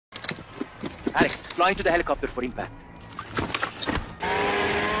Alex, fly into the helicopter for impact.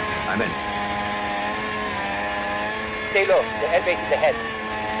 I'm in. Stay low. The airbase is ahead.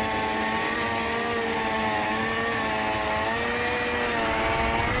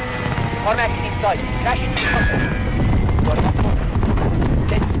 Cormac is inside. Crash into the helicopter. Going up more.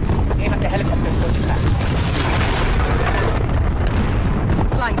 Then aim at the helicopter for impact.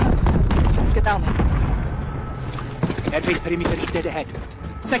 Flying cars. Let's get down there. Airbase perimeter is dead ahead.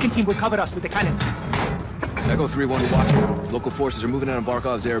 Second team will cover us with the cannon. Echo 3-1 to Watcher. Local forces are moving in on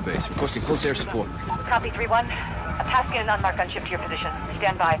Barkov's airbase, requesting close air support. Copy 3-1. A Paskin and unmarked gunship to your position.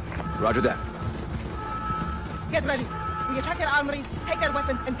 Stand by. Roger that. Get ready. We attack their armories, take their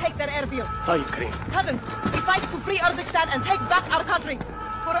weapons, and take their airfield. طيب كريم. Cousins, we fight to free Urzikstan and take back our country.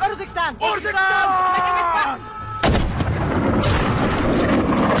 For Urzikstan! Urzikstan!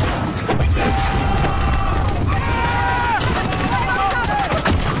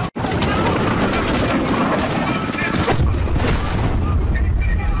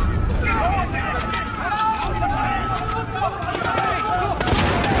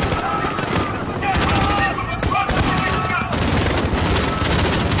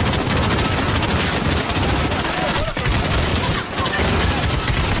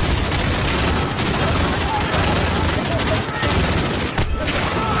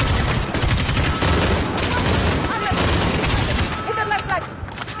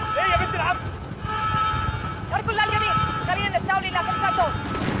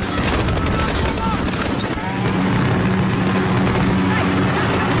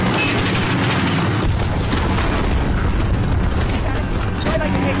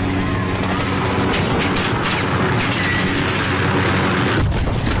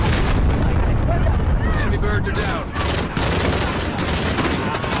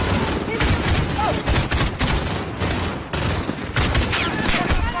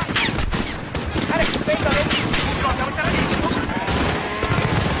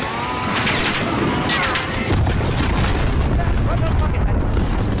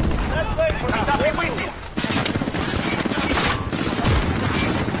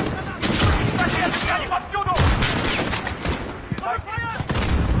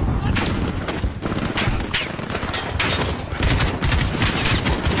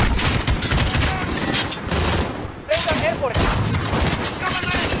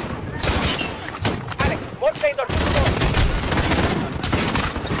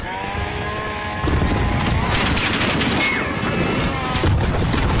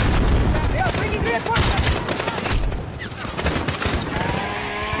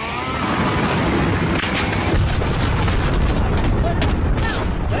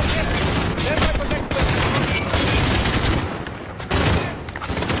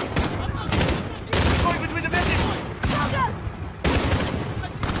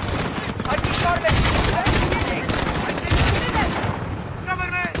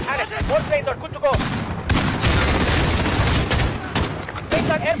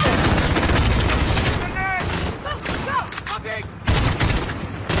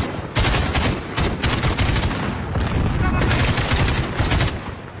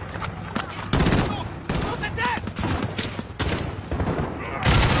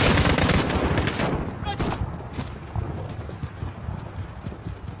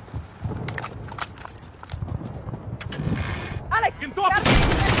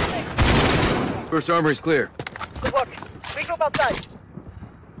 First armory's clear. Good work. Regroup outside.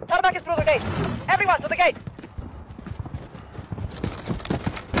 Tarmac is through the gate. Everyone to the gate.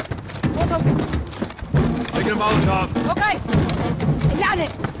 Taking a Molotov. Okay. Yeah, on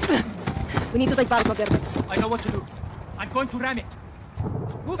it. We need to take Barkov airbase. I know what to do. I'm going to ram it.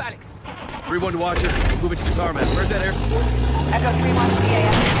 Move, Alex. 3-1 to Watcher. Moving to the tarmac. Where's that air support? Echo 3-1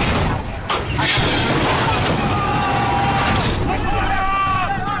 PAS.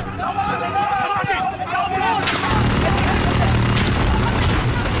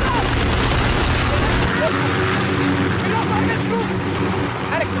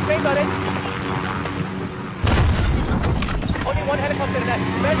 Alex, the train got in. Only one helicopter left.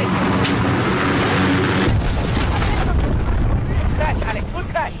 Ready. Crash, Alex. Full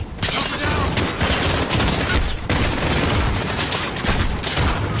crash.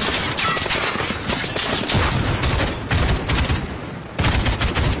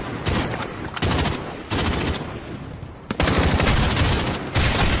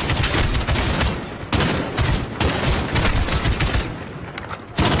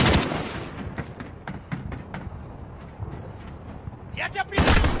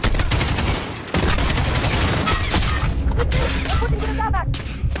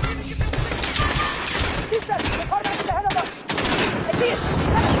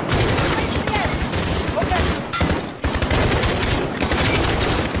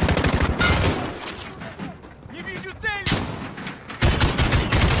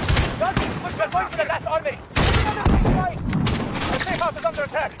 under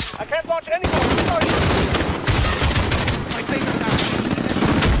attack. I can't launch any more. Sorry. My favorite now.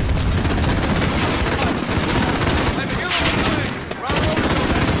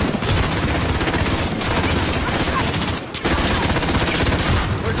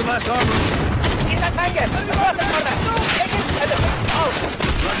 Where's the last armor? In that hangar. Across the corner. Take it and out.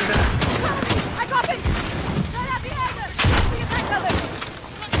 Roger that. I got it! They're at the hangar! We attack cover!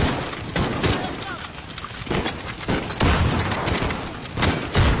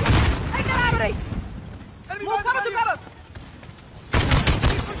 Take the armory. Move cover to cover!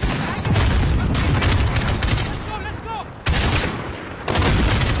 Let's go!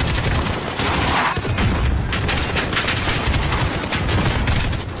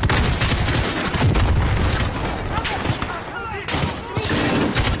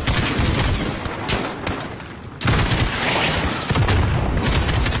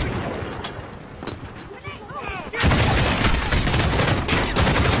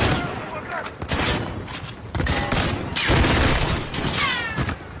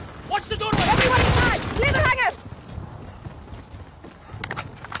 Watch the doorway! Everyone inside. Clear the hangar.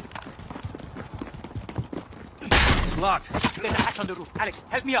 It's locked. There's a hatch on the roof. Alex,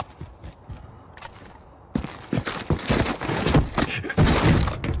 help me up.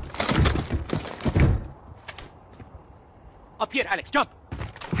 Up here, Alex, jump.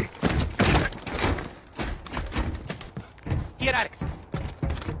 Here, Alex.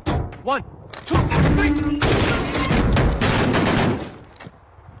 1, 2, 3.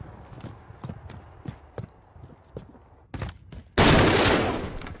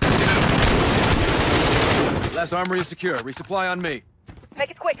 Last armory is secure. Resupply on me.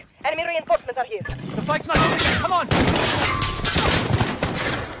 Make it quick. Enemy reinforcements are here. The fight's not over yet. Come on.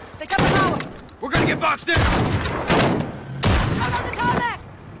 They got the tower! We're gonna get boxed in! I'm on the tarmac!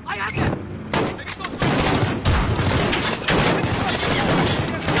 I have them.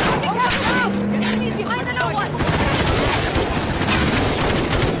 Oh, look out! Enemies behind the low one!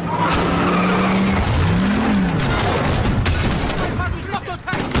 Stop those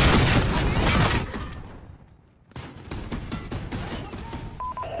tanks.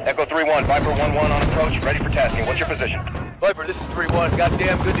 Echo 3-1, Viper 1-1 on approach, ready for tasking. What's your position? Viper, this is 3-1.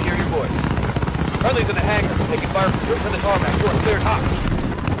 Goddamn good to hear your voice. Charlie's in the hangar, taking fire from the tarmac. You're cleared hot.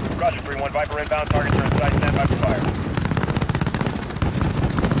 Roger, 3-1, Viper inbound, targets are inside, stand by for fire.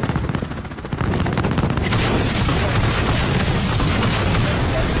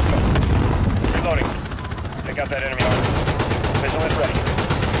 Reloading. Take out that enemy armor. Missile is ready.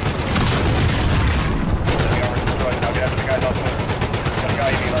 Enemy armor destroyed, now get after the guys off the move. Got a guy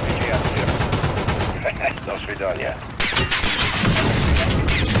aiming RPG at the ship. Those three done, yeah.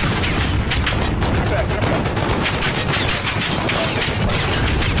 Back, back, back.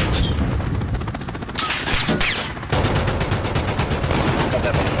 Got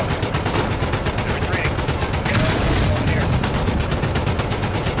that motherfucker. They're retreating. Get over here.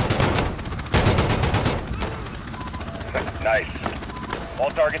 Nice.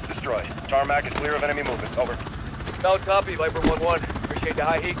 All targets destroyed. Tarmac is clear of enemy movement. Over. Sound copy, Viper 1-1. Appreciate the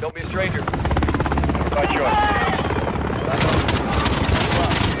high heat. Don't be a stranger. By choice.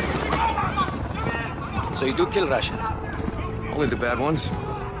 So you do kill Russians. Only the bad ones.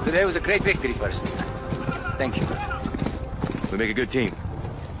 Today was a great victory for us this time. Thank you. We make a good team.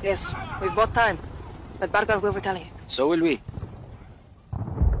 Yes, we've bought time. But Barkov will retaliate. So will we.